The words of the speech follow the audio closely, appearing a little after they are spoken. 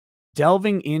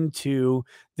delving into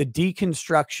the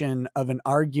deconstruction of an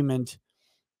argument,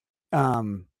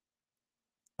 of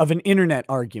an internet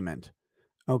argument.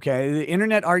 Okay. The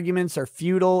internet arguments are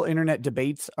futile. Internet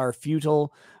debates are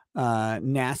futile,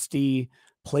 nasty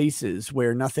places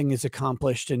where nothing is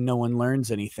accomplished and no one learns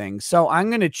anything. So I'm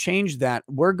going to change that.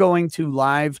 We're going to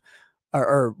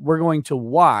or we're going to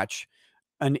watch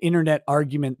an internet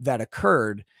argument that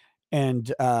occurred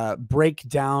and break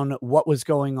down what was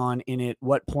going on in it,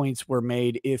 what points were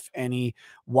made, if any,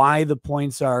 why the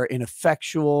points are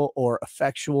ineffectual or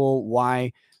effectual,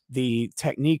 why the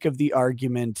technique of the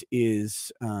argument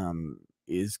is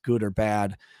good or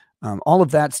bad, all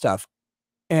of that stuff.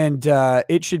 And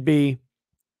it should be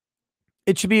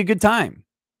a good time.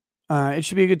 It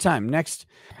should be a good time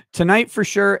tonight for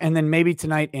sure. And then maybe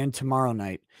tonight and tomorrow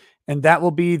night. And that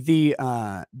will be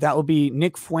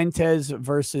Nick Fuentes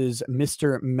versus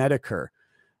Mr. Metokur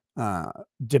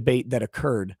debate that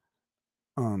occurred.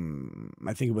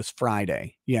 I think it was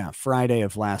Friday. Yeah, Friday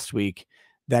of last week.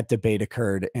 That debate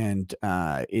occurred, and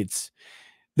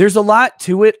there's a lot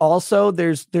to it. Also,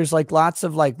 there's like lots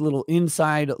of like little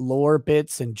inside lore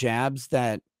bits and jabs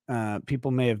that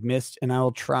people may have missed, and I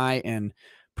will try and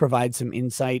provide some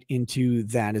insight into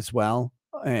that as well,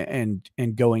 and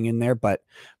going in there. But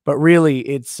really,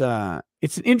 it's an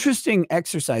interesting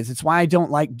exercise. It's why I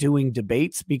don't like doing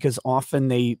debates, because often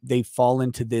they fall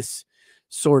into this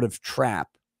sort of trap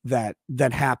that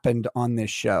happened on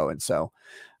this show, and so.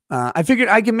 I figured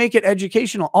I can make it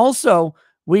educational. Also,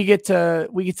 we get to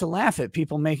laugh at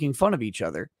people making fun of each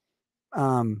other.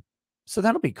 So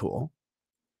that'll be cool.